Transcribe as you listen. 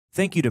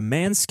Thank you to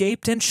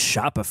Manscaped and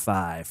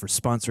Shopify for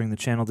sponsoring the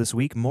channel this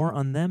week. More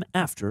on them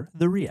after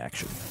the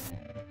reaction.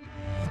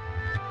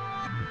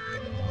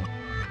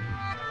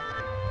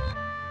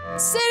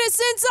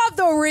 Citizens of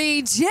the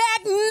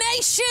Reject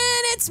Nation,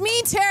 it's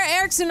me, Tara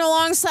Erickson,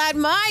 alongside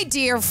my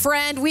dear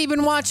friend. We've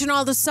been watching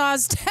all the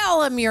saws.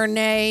 Tell him your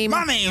name.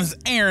 My name's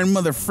Aaron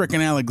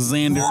motherfucking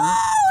Alexander. Whoa,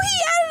 he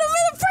added a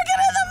motherfucking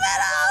in the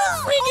middle.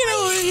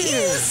 He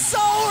is so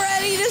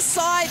ready to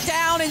saw it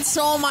down, and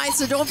so am I.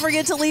 So don't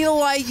forget to leave a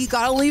like. You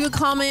gotta leave a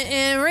comment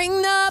and ring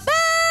the bell.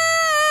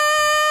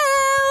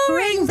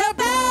 Ring the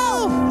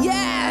bell.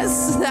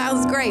 Yes, that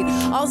was great.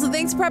 Also,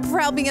 thanks Prep for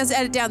helping us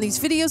edit down these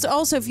videos.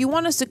 Also, if you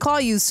want us to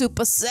call you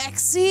super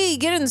sexy,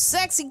 get in the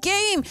sexy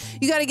game,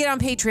 you got to get on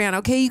Patreon,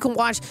 okay? You can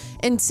watch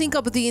and sync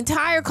up with the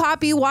entire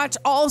copy, watch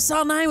all of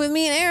Saw 9 with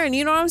me and Aaron,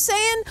 you know what I'm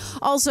saying?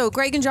 Also,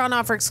 Greg and John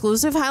offer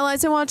exclusive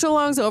highlights and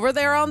watch-alongs over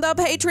there on the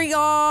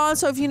Patreon.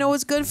 So if you know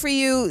what's good for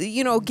you,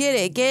 you know,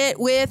 get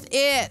with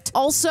it.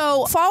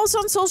 Also, follow us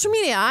on social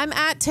media. I'm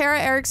at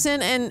Tara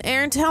Erickson, and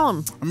Aaron, tell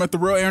him. I'm at the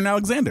real Aaron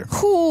Alexander.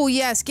 Cool,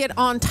 yes, get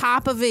on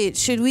top of it.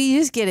 Should we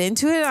just get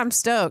into it? I'm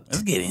stoked.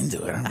 Let's get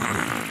into it.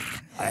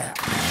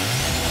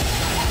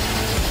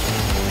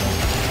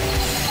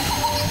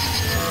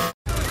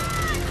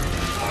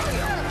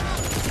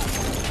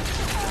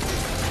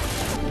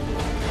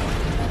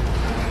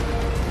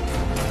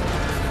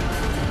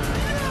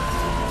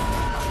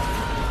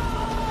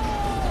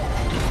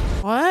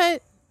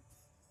 What?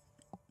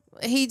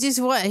 He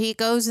just what? He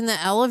goes in the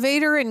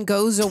elevator and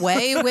goes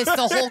away with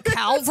the whole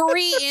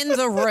cavalry in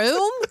the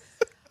room?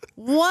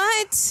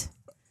 What?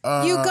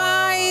 You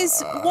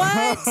guys,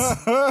 what?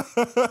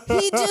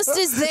 He just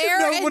is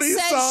there and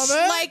says,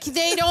 like,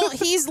 they don't,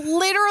 he's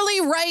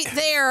literally right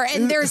there,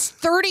 and there's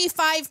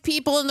 35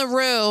 people in the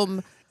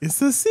room. It's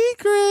a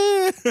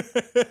secret.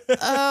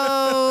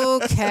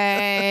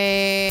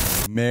 Okay.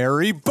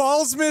 Merry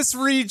Ballsmas,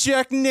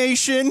 Reject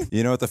Nation.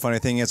 You know what the funny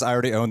thing is? I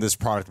already owned this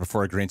product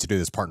before agreeing to do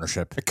this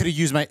partnership. I could have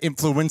used my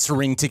influencer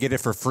ring to get it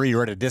for free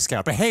or at a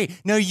discount. But hey,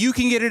 no, you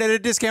can get it at a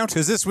discount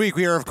because this week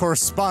we are, of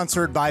course,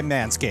 sponsored by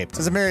Manscaped.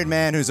 As a married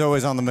man who's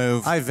always on the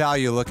move, I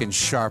value looking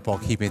sharp while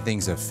keeping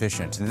things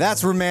efficient. And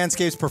that's where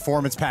Manscaped's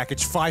Performance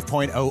Package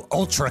 5.0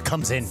 Ultra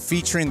comes in,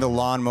 featuring the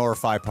Lawnmower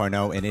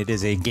 5.0, and it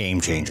is a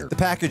game changer. The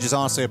package is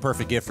honestly a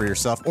perfect gift for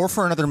yourself or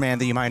for another man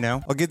that you might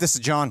know. I'll give this to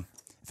John.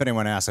 If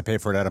anyone asks, I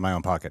paid for it out of my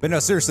own pocket. But no,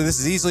 seriously, this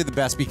is easily the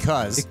best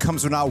because it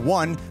comes with not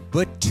one,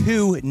 but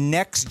two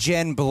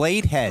next-gen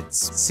blade heads.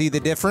 See the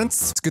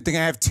difference? It's a good thing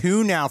I have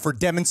two now for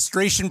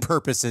demonstration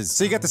purposes.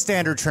 So you got the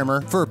standard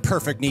trimmer for a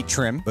perfect neat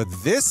trim, but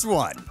this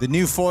one, the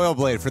new foil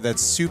blade for that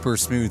super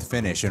smooth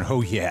finish, and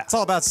oh yeah, it's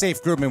all about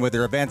safe grooming with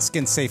their advanced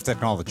skin-safe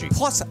technology.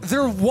 Plus,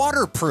 they're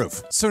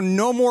waterproof, so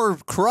no more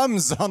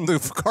crumbs on the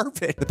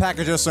carpet. The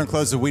package also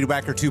includes the Weed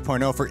Whacker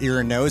 2.0 for ear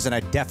and nose, and I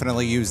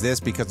definitely use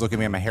this because look at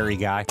me, I'm a hairy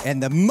guy.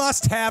 And the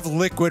must-have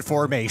liquid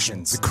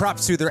formations, the Crop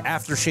Soother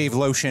aftershave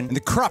lotion, and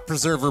the Crop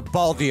Preserver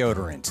ball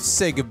deodorant.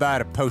 Say goodbye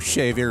to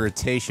post-shave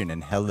irritation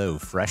and hello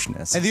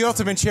freshness. And the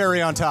ultimate cherry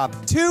on top,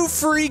 two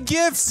free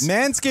gifts.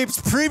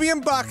 Manscaped's Premium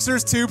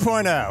Boxers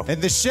 2.0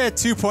 and the Shed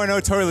 2.0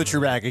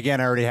 toiletry bag.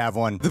 Again, I already have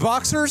one. The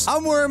boxers,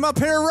 I'm wearing them up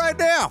here right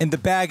now. And the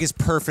bag is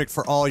perfect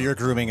for all your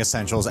grooming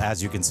essentials,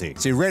 as you can see.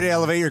 So you ready to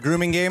elevate your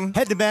grooming game?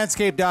 Head to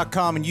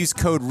manscaped.com and use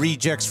code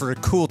REJECTS for a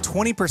cool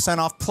 20%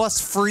 off plus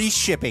free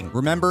shipping.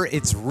 Remember,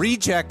 it's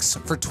REJECTS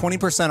for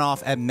 20%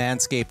 off at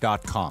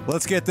manscaped.com.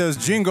 Let's get those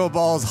jingle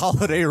balls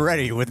holiday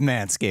ready with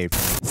Manscaped.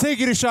 Thank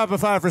you to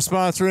Shopify for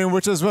sponsoring,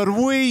 which is what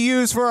we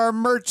use for our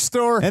merch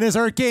store and is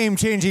our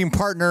game-changing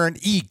partner in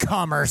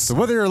e-commerce. So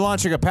whether you're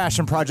launching a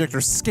passion project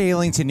or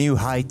scaling to new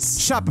heights,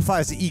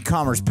 Shopify is the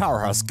e-commerce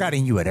powerhouse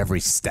guiding you at every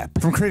step.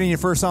 From creating your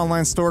first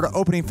online store to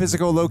opening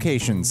physical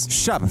locations,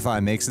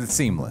 Shopify makes it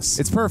seamless.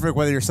 It's perfect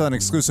whether you're selling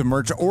exclusive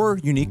merch or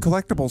unique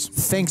collectibles,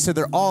 thanks to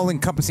their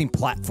all-encompassing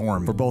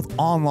platform for both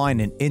online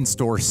and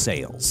in-store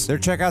sales. Their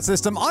checkout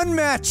system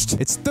unmatched.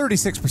 It's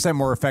 36%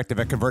 more effective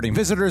at converting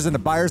visitors into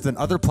buyers than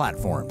other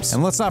platforms.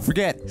 And let's not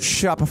forget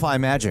Shopify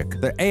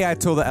Magic, their AI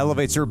tool that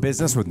elevates your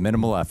business with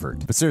minimal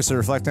effort. But seriously,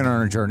 reflecting on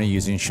our journey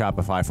using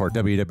Shopify for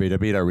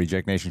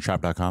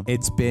www.rejectnationshop.com,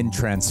 it's been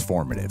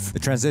transformative. The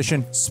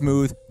transition,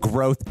 smooth,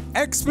 growth,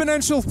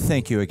 exponential.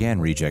 Thank you again,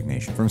 Reject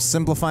Nation. From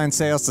simplifying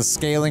sales to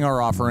scaling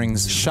our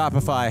offerings,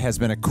 Shopify has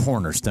been a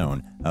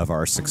cornerstone of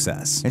our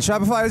success. And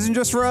Shopify isn't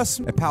just for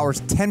us. It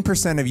powers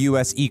 10% of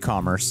U.S.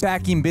 e-commerce,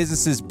 backing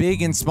businesses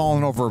big and small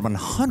in over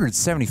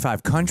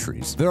 175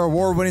 countries. Their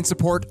award-winning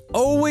support,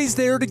 always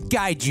there to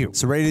guide you.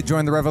 So ready to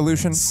join the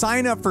revolution?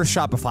 Sign up for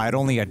Shopify at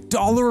only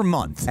 $1 a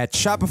month at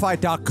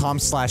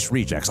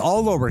shopify.com/rejects.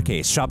 All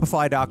lowercase,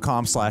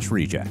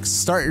 shopify.com/rejects.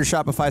 Start your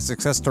Shopify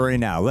success story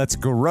now. Let's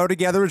grow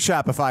together with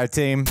Shopify,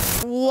 team.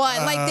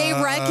 What? Like they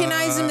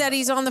recognize him that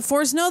he's on the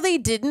force? No, they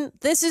didn't.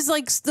 This is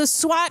like the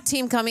SWAT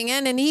team coming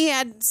in and he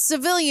had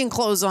civilian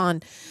clothes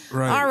on.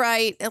 Right. All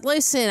right.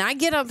 Listen, I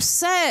get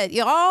upset.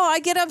 Y'all, I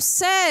get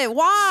upset.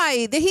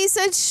 Why? He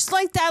said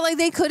like that like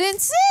they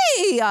couldn't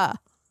see.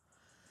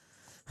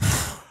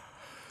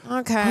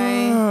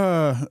 Okay.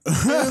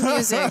 New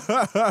music.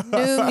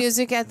 New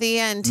music at the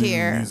end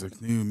here.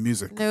 New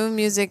music. New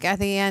music at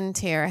the end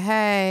here.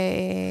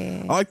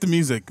 Hey. I like the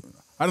music.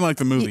 I didn't like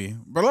the movie,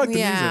 but I like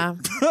the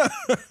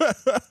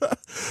music.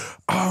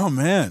 Oh,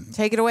 man.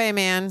 Take it away,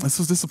 man. This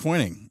was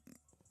disappointing.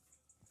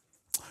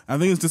 I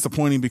think it's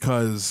disappointing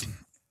because,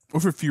 well,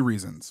 for a few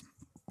reasons.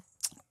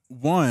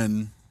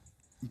 One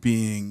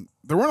being,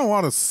 there weren't a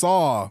lot of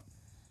Saw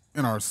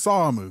in our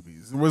Saw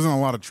movies. There wasn't a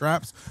lot of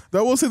traps. Though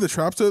I will say the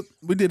traps that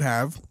we did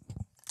have,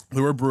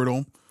 they were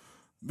brutal.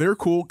 They were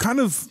cool.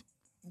 Kind of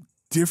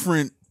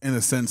different in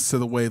a sense to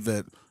the way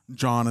that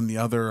John and the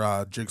other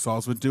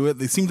Jigsaws would do it.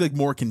 They seemed like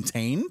more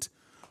contained,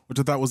 which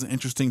I thought was an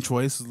interesting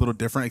choice. A little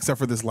different, except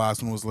for this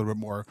last one was a little bit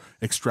more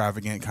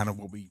extravagant, kind of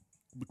what we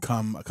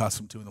become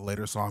accustomed to in the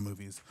later Saw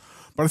movies.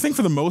 But I think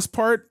for the most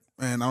part,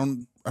 and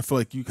I feel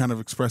like you kind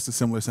of expressed a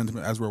similar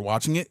sentiment as we were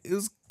watching it, it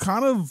was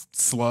kind of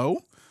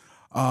slow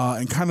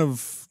and kind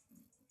of,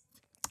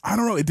 I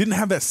don't know, it didn't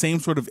have that same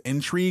sort of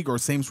intrigue or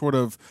same sort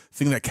of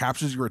thing that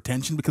captures your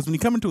attention, because when you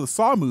come into a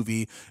Saw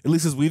movie, at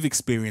least as we've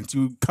experienced,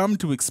 you come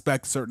to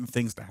expect certain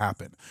things to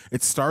happen.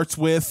 It starts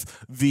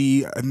with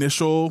the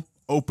initial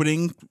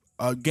opening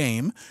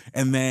game,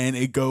 and then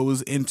it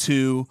goes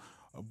into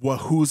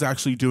who's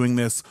actually doing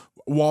this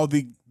while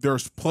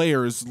there's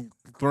players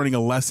learning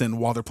a lesson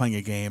while they're playing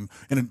a game,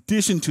 in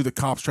addition to the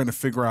cops trying to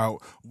figure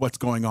out what's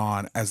going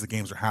on as the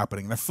games are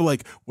happening. And I feel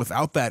like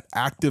without that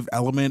active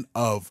element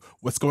of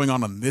what's going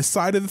on this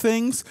side of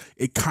things,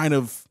 it kind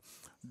of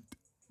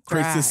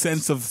creates this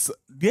sense of,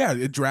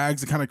 it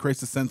drags. It kind of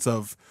creates a sense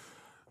of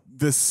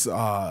this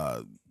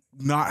not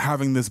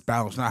having this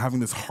balance, not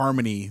having this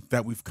harmony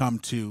that we've come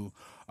to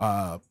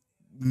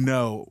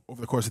know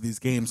over the course of these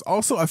games.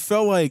 Also, I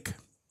felt like,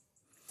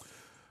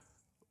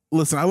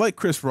 listen, I like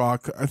Chris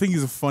Rock. I think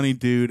he's a funny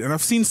dude. And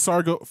I've seen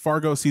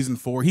Fargo season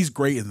 4. He's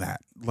great in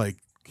that. Like,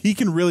 he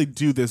can really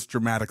do this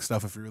dramatic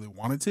stuff if he really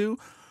wanted to.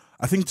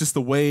 I think just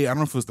the way, I don't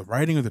know if it was the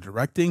writing or the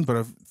directing, but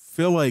I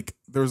feel like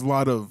there's a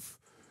lot of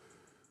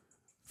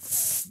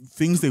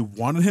things they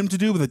wanted him to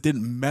do, but that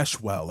didn't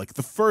mesh well. Like,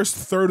 the first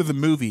third of the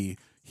movie,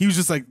 he was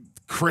just like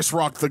Chris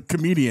Rock, the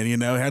comedian, you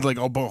know, had like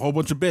a whole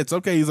bunch of bits.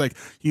 Okay,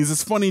 he's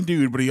this funny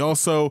dude, but he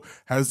also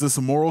has this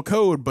moral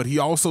code, but he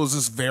also is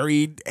just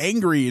very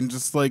angry, and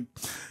just like,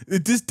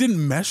 it just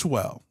didn't mesh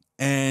well.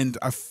 And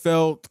I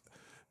felt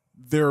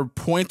there are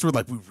points where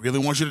like, we really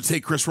want you to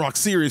take Chris Rock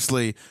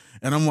seriously,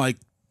 and I'm like,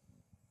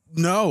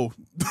 no,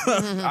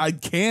 I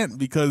can't,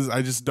 because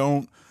I just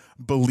don't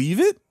believe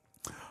it.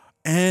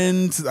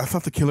 And I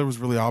thought the killer was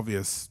really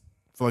obvious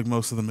for like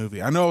most of the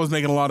movie. I know I was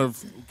making a lot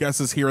of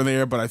guesses here and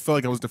there, but I feel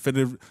like I was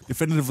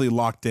definitively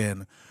locked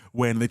in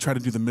when they tried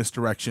to do the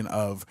misdirection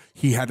of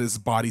he had his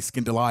body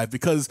skinned alive.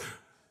 Because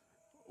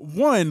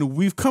one,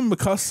 we've come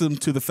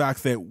accustomed to the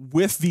fact that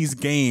with these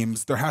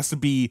games, there has to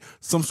be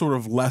some sort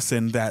of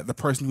lesson that the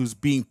person who's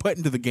being put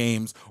into the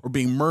games or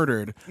being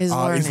murdered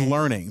is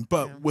learning.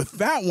 But with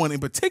that one in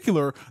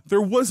particular,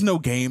 there was no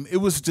game. It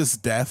was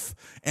just death.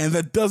 And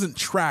that doesn't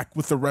track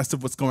with the rest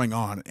of what's going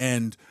on.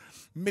 And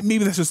maybe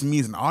that's just me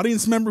as an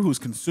audience member who's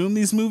consumed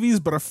these movies,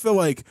 but I feel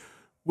like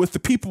with the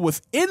people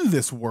within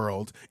this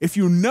world, if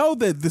you know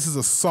that this is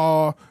a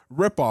Saw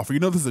ripoff, or you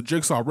know this is a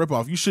Jigsaw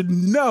ripoff, you should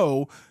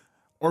know,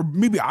 or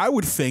maybe I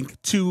would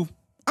think to,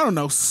 I don't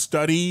know,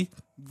 study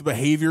the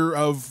behavior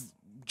of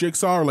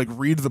Jigsaw or like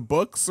read the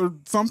books or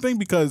something,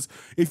 because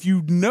if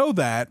you know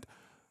that,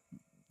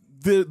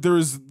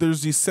 there's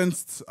this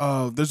sense,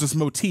 there's this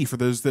motif, or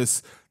there's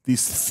this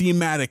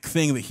thematic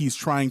thing that he's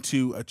trying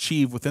to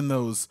achieve within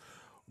those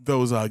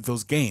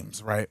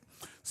games, right?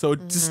 So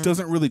it just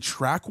doesn't really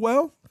track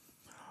well.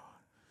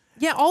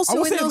 Yeah. Also, I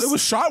will say it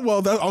was shot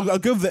well. I'll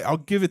give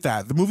it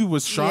that. The movie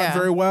was shot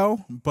very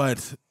well,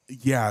 but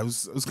yeah, it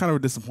was kind of a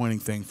disappointing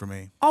thing for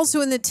me.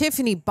 Also, in the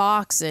Tiffany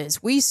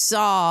boxes, we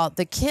saw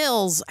the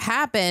kills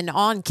happen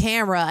on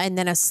camera, and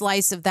then a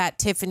slice of that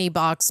Tiffany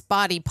box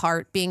body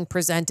part being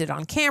presented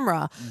on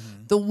camera.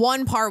 The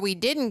one part we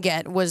didn't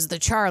get was the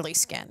Charlie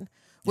skin,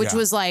 which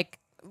was like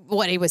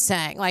what he was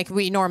saying. Like,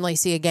 we normally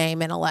see a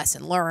game and a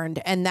lesson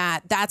learned, and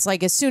that's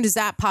like, as soon as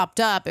that popped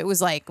up, it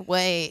was like,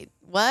 wait,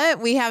 what?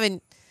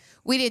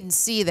 We didn't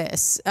see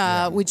this,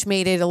 which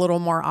made it a little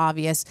more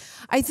obvious.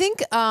 I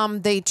think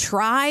they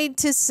tried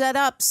to set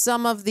up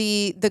some of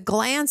the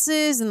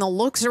glances and the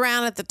looks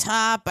around at the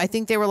top. I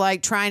think they were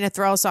like trying to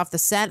throw us off the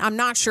scent. I'm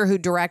not sure who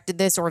directed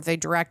this, or if they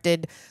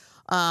directed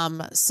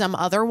some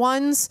other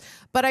ones,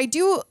 but I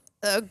do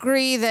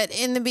agree that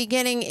in the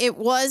beginning it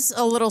was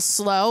a little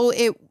slow.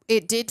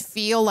 It did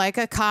feel like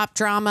a cop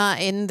drama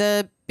in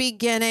the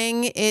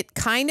beginning. It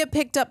kind of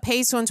picked up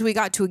pace once we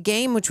got to a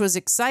game, which was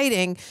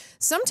exciting.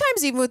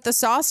 Sometimes even with the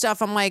Saw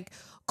stuff, I'm like,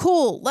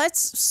 cool,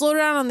 let's slow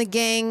down on the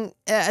game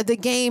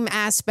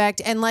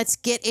aspect, and let's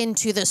get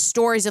into the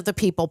stories of the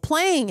people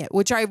playing it,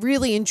 which I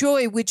really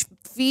enjoy, which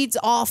feeds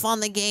off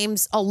on the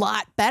games a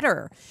lot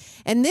better.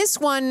 And this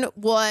one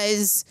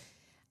was,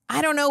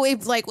 I don't know,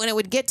 if like when it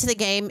would get to the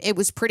game, it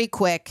was pretty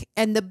quick,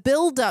 and the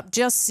buildup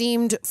just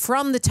seemed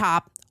from the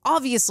top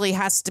obviously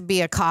has to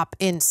be a cop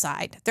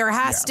inside. There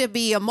has to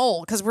be a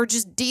mole because we're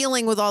just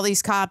dealing with all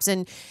these cops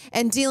and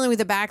dealing with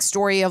the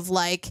backstory of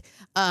like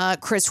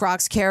Chris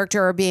Rock's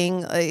character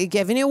being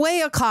giving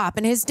away a cop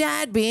and his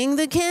dad being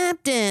the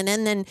captain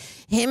and then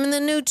him and the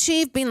new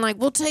chief being like,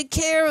 we'll take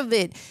care of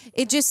it.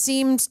 It just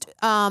seemed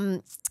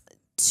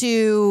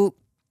to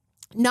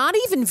not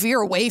even veer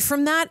away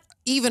from that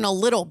even a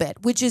little bit,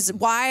 which is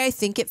why I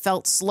think it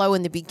felt slow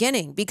in the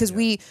beginning because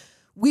we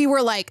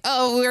were like,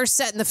 oh, we're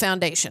setting the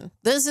foundation.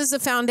 This is the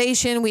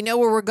foundation. We know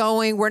where we're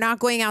going. We're not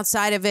going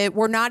outside of it.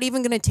 We're not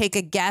even going to take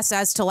a guess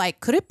as to like,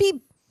 could it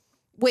be,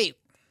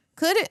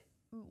 could it,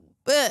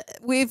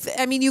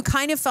 I mean, you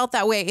kind of felt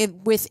that way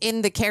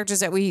within the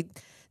characters that we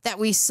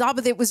saw,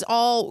 but it was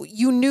all,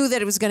 you knew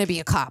that it was going to be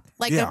a cop,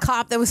 like a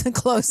cop that was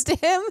close to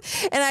him.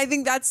 And I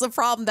think that's the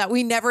problem, that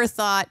we never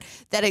thought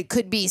that it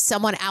could be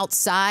someone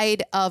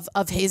outside of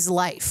his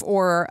life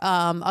or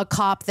a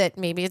cop that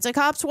maybe it's a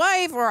cop's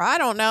wife or I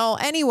don't know,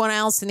 anyone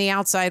else in the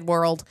outside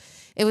world.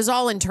 It was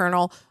all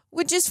internal,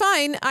 which is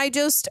fine. I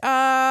just,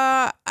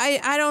 I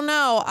don't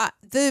know.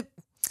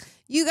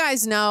 You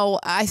guys know,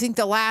 I think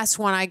the last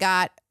one I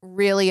got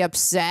really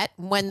upset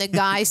when the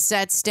guy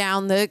sets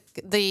down the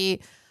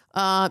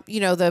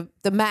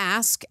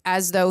mask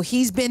as though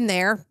he's been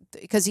there,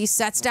 because he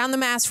sets down the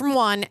mask from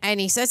one and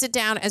he sets it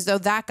down as though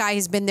that guy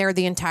has been there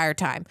the entire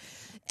time.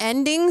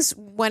 Endings,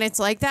 when it's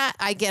like that,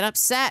 I get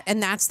upset.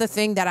 And that's the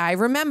thing that I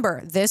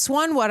remember. This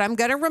one, what I'm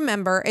going to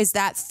remember is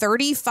that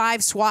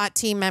 35 SWAT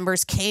team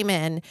members came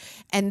in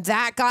and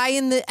that guy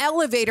in the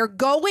elevator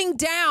going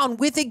down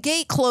with the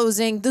gate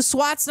closing. The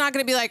SWAT's not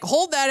going to be like,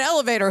 hold that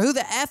elevator. Who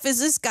the F is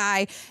this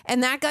guy?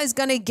 And that guy's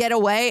going to get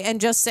away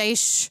and just say,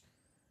 shh.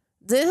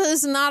 This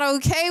is not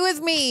okay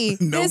with me.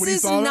 This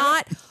is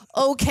not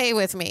okay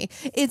with me.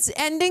 It's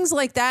endings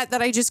like that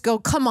I just go,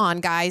 come on,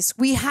 guys.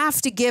 We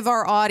have to give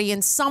our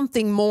audience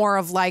something more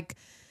of like,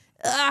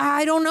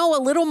 I don't know,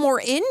 a little more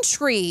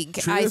intrigue,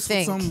 I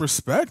think. With some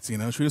respect, treat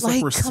us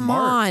like we're come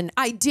smart. on.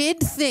 I did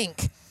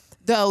think,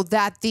 though,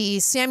 that the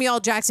Samuel L.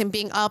 Jackson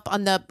being up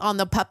on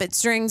the puppet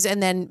strings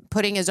and then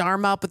putting his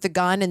arm up with the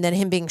gun and then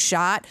him being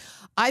shot,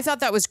 I thought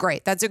that was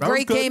great. That's a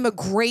great game, a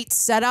great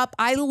setup.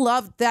 I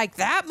loved like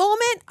that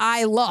moment.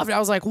 I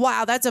was like,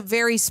 wow, that's a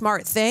very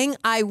smart thing.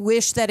 I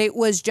wish that it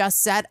was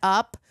just set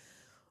up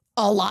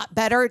a lot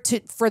better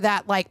for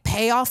that like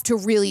payoff to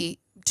really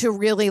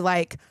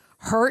like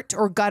hurt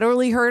or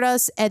gutturally hurt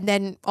us, and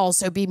then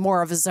also be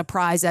more of a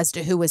surprise as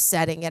to who was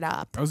setting it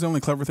up. That was the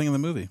only clever thing in the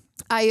movie.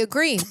 I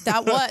agree.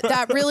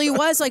 That really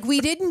was like,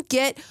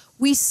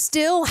 we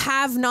still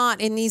have not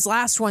in these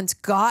last ones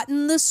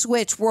gotten the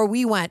switch where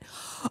we went,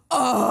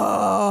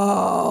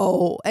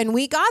 oh, and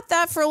we got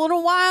that for a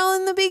little while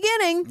in the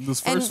beginning. Those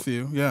first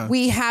few, yeah.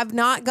 We have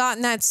not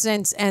gotten that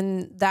since,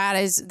 and that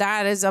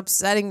is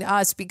upsetting to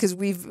us because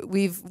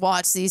we've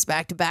watched these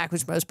back to back,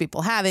 which most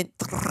people haven't.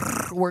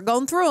 We're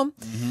going through them.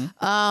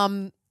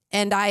 Mm-hmm.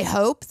 And I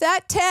hope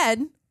that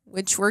Ted,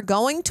 which we're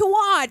going to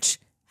watch,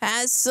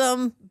 has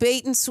some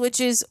bait and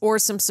switches or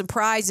some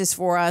surprises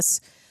for us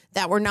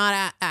that we're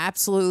not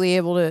absolutely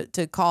able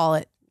to call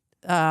it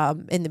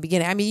in the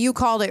beginning. I mean, you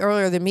called it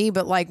earlier than me,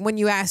 but like when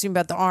you asked me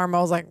about the arm,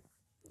 I was like,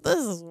 this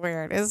is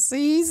weird.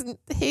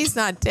 He's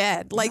not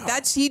dead. Like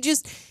that's he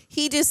just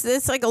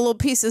it's like a little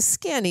piece of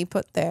skin he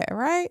put there,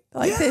 right?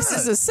 Like this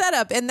is a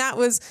setup, and that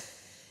was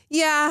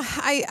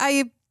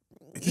it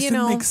just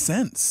didn't make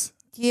sense.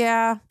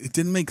 Yeah, it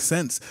didn't make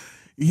sense.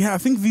 Yeah, I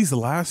think these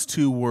last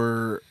two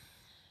were.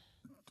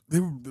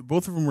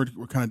 Both of them were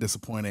kind of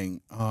disappointing.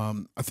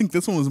 I think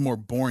this one was more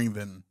boring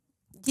than.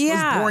 It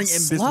was boring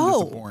and this one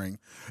was boring.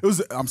 It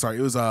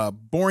was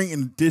boring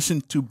in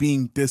addition to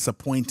being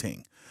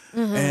disappointing.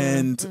 Mm-hmm,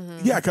 and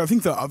I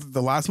think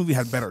the last movie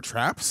had better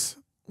traps.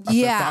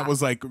 That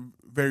was like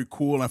very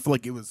cool, and I feel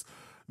like it was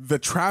the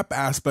trap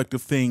aspect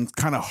of things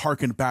kind of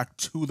harkened back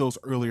to those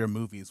earlier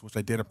movies, which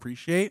I did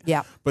appreciate.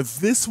 Yeah, but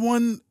this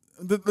one,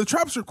 the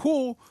traps are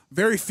cool.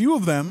 Very few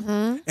of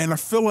them, and I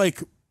feel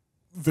like.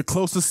 The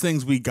closest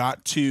things we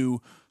got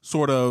to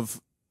sort of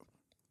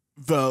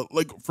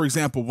for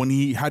example, when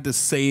he had to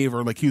save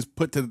or like he was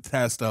put to the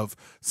test of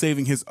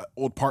saving his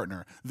old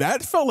partner,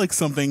 that felt like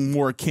something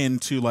more akin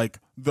to like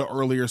the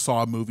earlier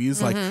Saw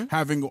movies, like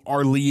having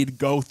our lead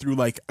go through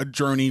like a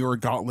journey or a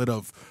gauntlet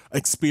of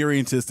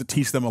experiences to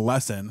teach them a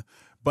lesson.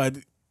 But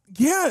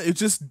yeah, it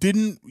just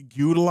didn't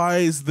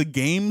utilize the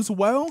games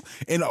well.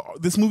 And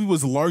this movie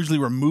was largely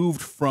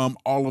removed from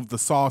all of the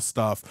Saw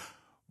stuff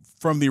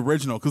from the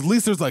original, because at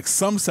least there's like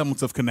some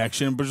semblance of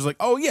connection, but just like,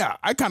 oh yeah,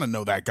 I kind of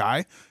know that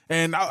guy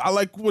and I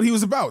like what he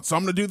was about, so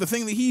I'm gonna do the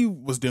thing that he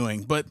was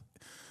doing. But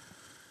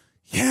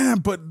yeah,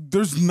 but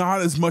there's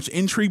not as much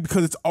intrigue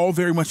because it's all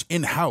very much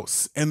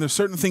in-house, and there's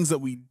certain things that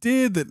we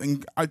did that,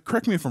 and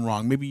correct me if I'm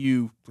wrong, maybe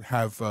you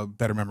have a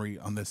better memory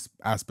on this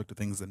aspect of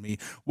things than me.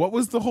 What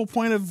was the whole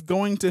point of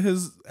going to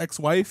his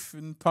ex-wife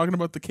and talking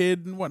about the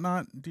kid and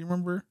whatnot? Do you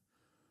remember?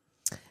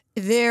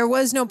 There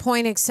was no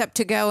point except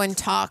to go and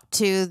talk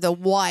to the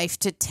wife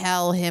to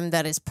tell him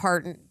that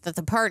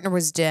the partner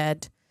was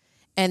dead,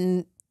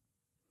 and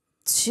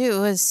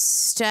to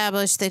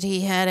establish that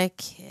he had a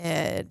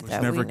kid Which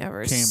that never we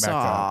never came back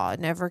saw.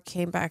 Never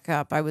came back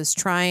up. I was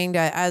trying to,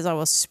 as I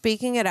was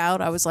speaking it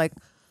out, I was like,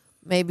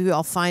 maybe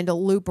I'll find a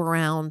loop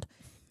around.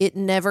 It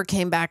never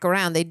came back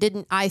around. They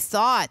didn't. I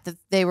thought that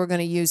they were going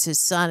to use his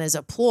son as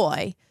a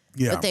ploy,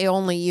 but they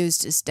only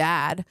used his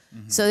dad.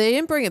 So they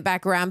didn't bring it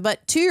back around.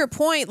 But to your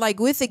point, like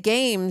with the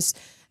games,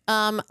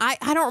 I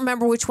don't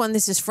remember which one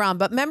this is from,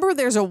 but remember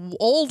there's an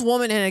old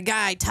woman and a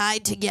guy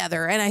tied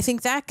together. And I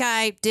think that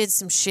guy did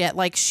some shit.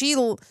 Like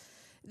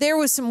there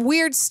was some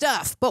weird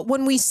stuff. But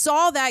when we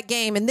saw that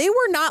game, and they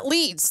were not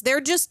leads, they're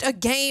just a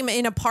game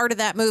in a part of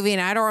that movie,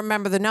 and I don't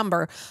remember the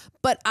number.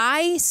 But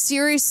I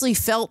seriously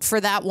felt for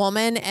that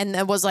woman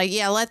and was like,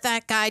 yeah, let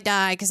that guy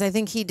die, because I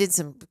think he did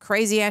some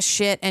crazy ass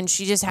shit, and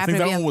she just I happened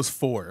think to be that one was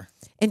 4.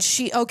 and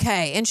she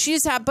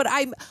just had, but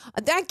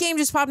that game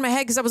just popped in my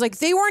head because I was like,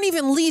 they weren't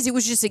even leads. It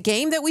was just a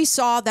game that we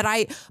saw but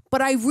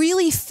I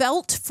really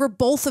felt for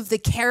both of the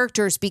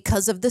characters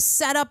because of the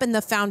setup and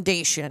the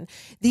foundation.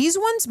 These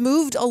ones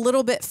moved a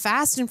little bit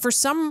fast, and for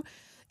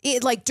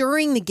like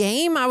during the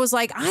game, I was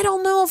like, I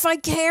don't know if I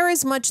care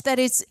as much that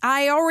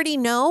I already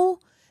know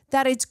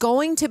that it's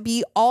going to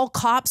be all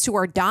cops who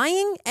are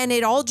dying, and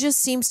it all just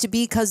seems to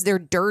be because they're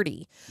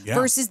dirty. Yeah.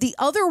 Versus the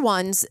other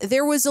ones,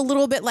 there was a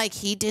little bit like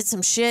he did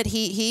some shit.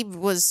 He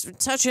was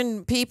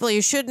touching people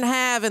you shouldn't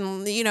have,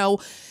 and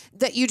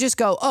that you just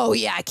go, oh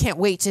yeah, I can't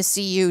wait to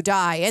see you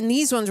die. And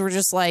these ones were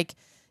just like,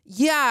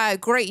 yeah,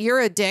 great, you're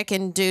a dick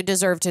and do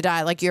deserve to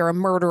die. Like you're a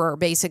murderer,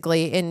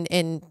 basically,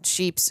 in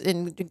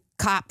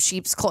cop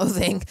sheep's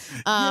clothing.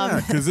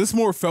 Yeah, because this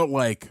more felt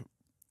like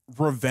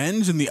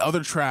revenge, and the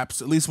other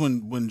traps, at least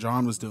when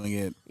John was doing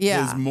it,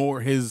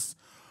 his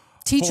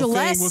teach a whole thing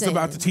lesson was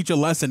about to teach a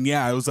lesson.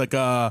 Yeah, it was like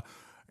a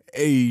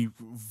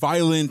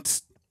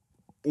violent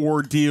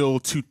ordeal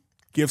to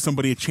give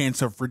somebody a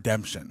chance of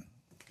redemption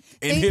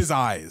in his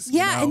eyes.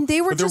 Yeah, and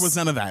but there was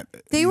none of that.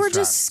 They were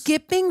just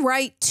skipping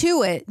right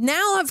to it.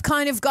 Now I've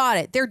kind of got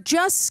it. They're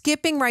just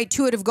skipping right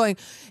to it of going,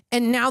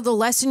 and now the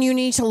lesson you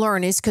need to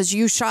learn is because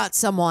you shot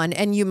someone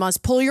and you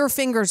must pull your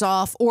fingers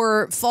off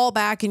or fall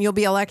back and you'll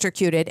be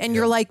electrocuted. And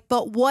you're like,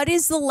 but what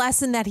is the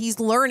lesson that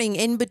he's learning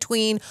in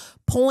between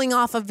pulling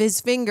off of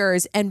his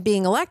fingers and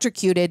being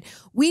electrocuted?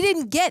 We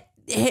didn't get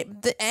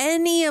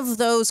any of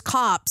those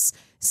cops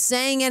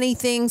saying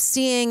anything,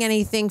 seeing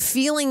anything,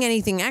 feeling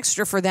anything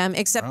extra for them,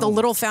 except the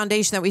little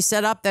foundation that we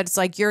set up that it's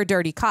like, you're a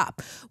dirty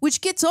cop, which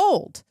gets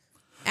old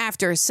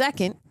after a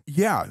second.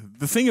 Yeah,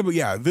 the thing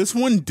about, this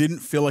one didn't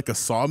feel like a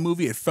Saw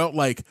movie. It felt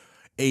like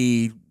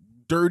a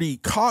dirty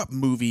cop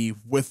movie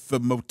with the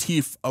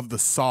motif of the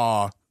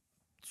Saw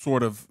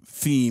sort of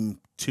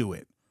theme to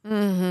it.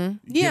 Mm-hmm.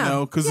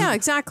 Yeah,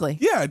 exactly.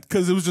 Yeah,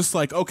 because it was just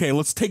like, okay,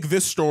 let's take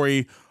this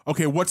story.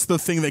 Okay, what's the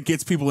thing that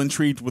gets people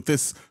intrigued with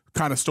this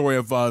kind of story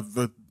of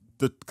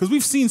because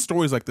we've seen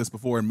stories like this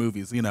before in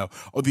movies.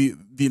 The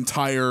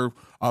entire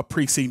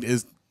precinct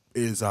is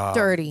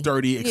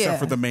dirty except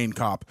for the main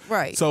cop.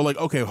 Right. So like,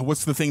 okay,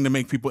 what's the thing to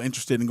make people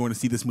interested in going to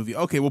see this movie?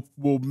 Okay,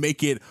 we'll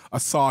make it a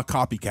Saw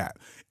copycat.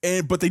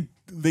 But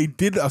they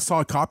did a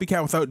Saw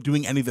copycat without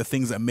doing any of the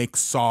things that make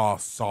Saw,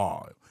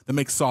 that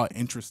makes Saw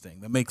interesting,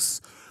 that makes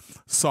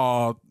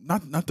Saw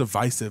not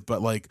divisive,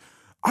 but like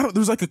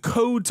there's like a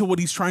code to what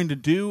he's trying to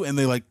do, and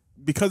they like,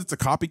 because it's a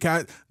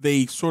copycat,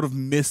 they sort of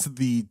miss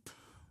the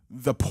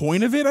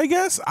point of it, I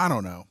guess. I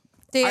don't know.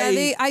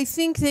 I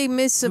think they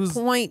miss a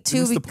point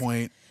too. The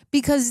point.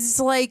 Because it's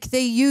like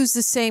they use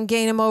the same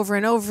game over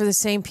and over, the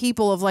same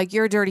people of like,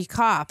 you're a dirty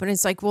cop. And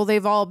it's like, well,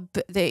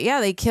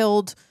 they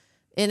killed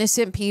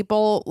innocent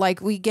people.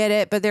 Like, we get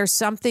it. But there's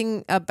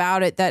something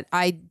about it that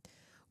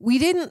we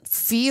didn't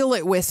feel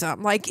it with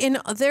them. Like,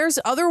 there's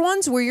other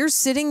ones where you're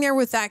sitting there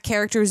with that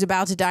character who's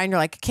about to die and you're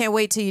like, I can't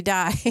wait till you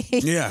die.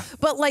 Yeah.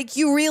 But like,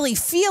 you really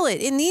feel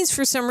it. In these,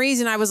 for some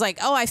reason, I was like,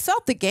 oh, I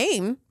felt the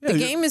game. Yeah, the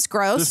game is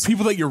gross. There's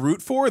people that you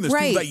root for, and there's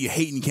people that you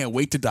hate and you can't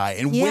wait to die.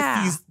 And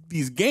with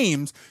these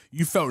games,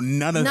 you felt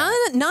none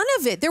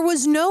of it. There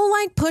was no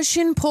like push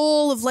and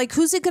pull of like,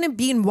 who's it going to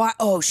be and why?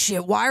 Oh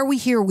shit, why are we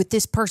here with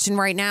this person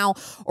right now?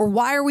 Or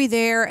why are we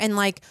there? And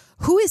like,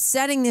 who is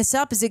setting this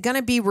up? Is it going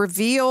to be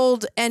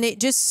revealed? And it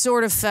just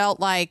sort of felt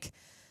like,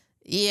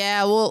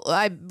 yeah, well,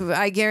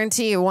 I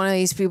guarantee you one of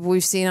these people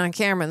we've seen on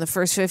camera in the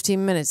first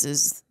 15 minutes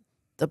is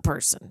the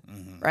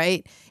person,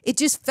 right? It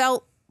just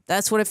felt,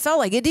 that's what it felt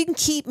like. It didn't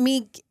keep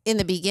me in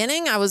the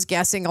beginning. I was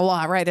guessing a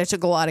lot, right? I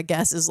took a lot of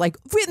guesses. Like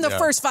in the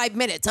first 5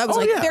 minutes, I was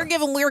they're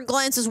giving weird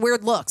glances,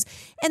 weird looks.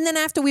 And then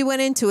after we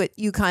went into it,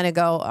 you kind of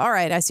go, all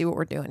right, I see what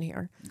we're doing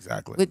here.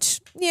 Exactly.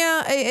 Which,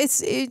 yeah,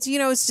 it's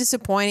it's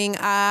disappointing.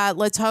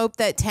 Let's hope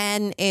that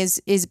 10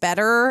 is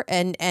better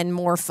and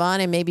more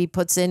fun and maybe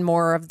puts in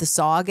more of the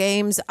Saw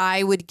games.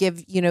 I would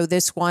give,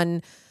 this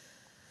one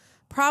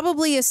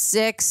probably a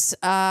 6.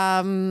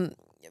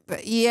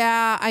 But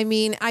yeah, I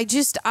mean,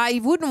 I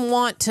wouldn't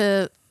want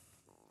to.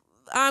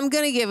 I'm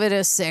going to give it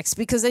a 6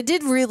 because I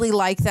did really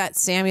like that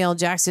Samuel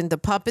Jackson, the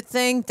puppet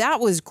thing.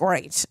 That was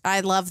great. I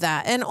love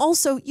that. And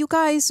also, you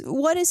guys,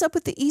 what is up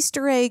with the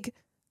Easter egg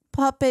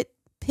puppet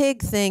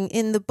pig thing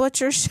in the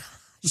butcher shop?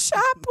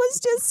 shop was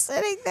just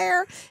sitting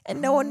there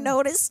and no one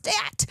noticed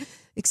it,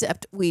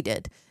 except we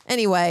did.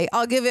 Anyway,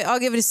 I'll give it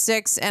a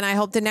 6, and I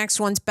hope the next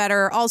one's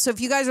better. Also, if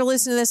you guys are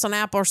listening to this on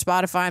Apple or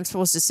Spotify, I'm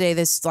supposed to say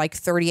this like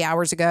 30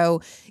 hours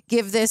ago,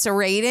 give this a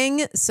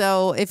rating.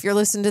 So if you're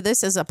listening to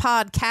this as a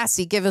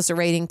podcast, give us a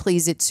rating,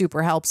 please. It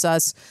super helps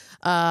us.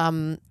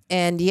 And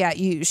yeah,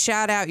 you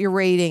shout out your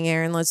rating,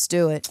 Aaron. Let's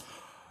do it.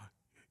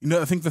 You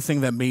know, I think the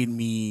thing that made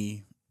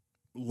me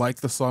like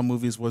the Saw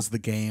movies was the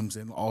games,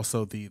 and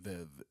also the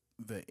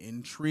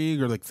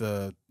intrigue, or like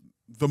the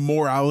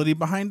morality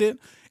behind it.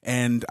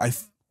 And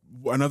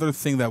another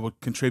thing that would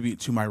contribute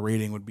to my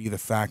rating would be the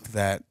fact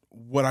that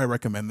would I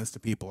recommend this to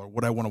people, or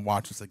would I want to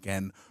watch this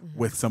again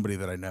with somebody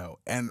that I know?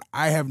 And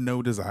I have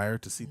no desire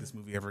to see this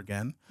movie ever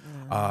again.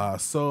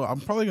 So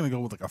I'm probably going to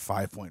go with like a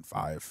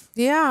 5.5.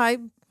 Yeah,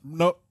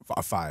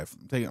 a 5.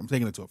 I'm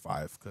taking it to a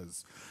 5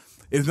 because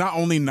it's not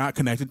only not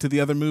connected to the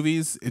other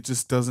movies, it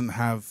just doesn't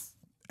have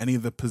any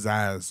of the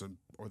pizzazz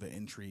or the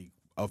intrigue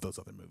of those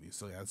other movies.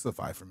 So yeah, it's a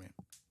 5 for me.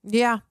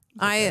 Yeah.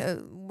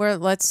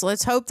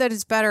 Let's hope that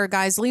it's better,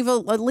 guys. Leave a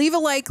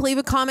like, leave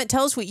a comment,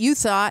 tell us what you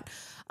thought.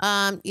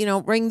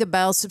 Ring the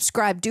bell,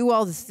 subscribe, do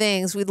all the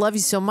things. We'd love you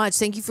so much.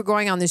 Thank you for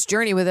going on this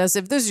journey with us.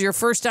 If this is your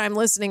first time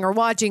listening or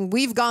watching,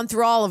 we've gone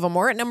through all of them.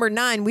 We're at number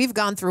 9. We've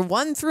gone through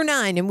 1 through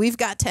 9, and we've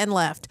got 10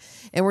 left.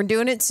 And we're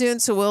doing it soon,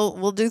 so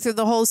we'll do through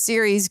the whole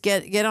series.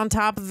 Get on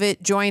top of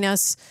it. Join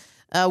us.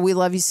 We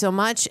love you so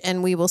much,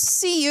 and we will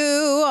see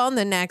you on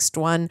the next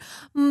one.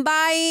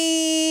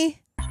 Bye.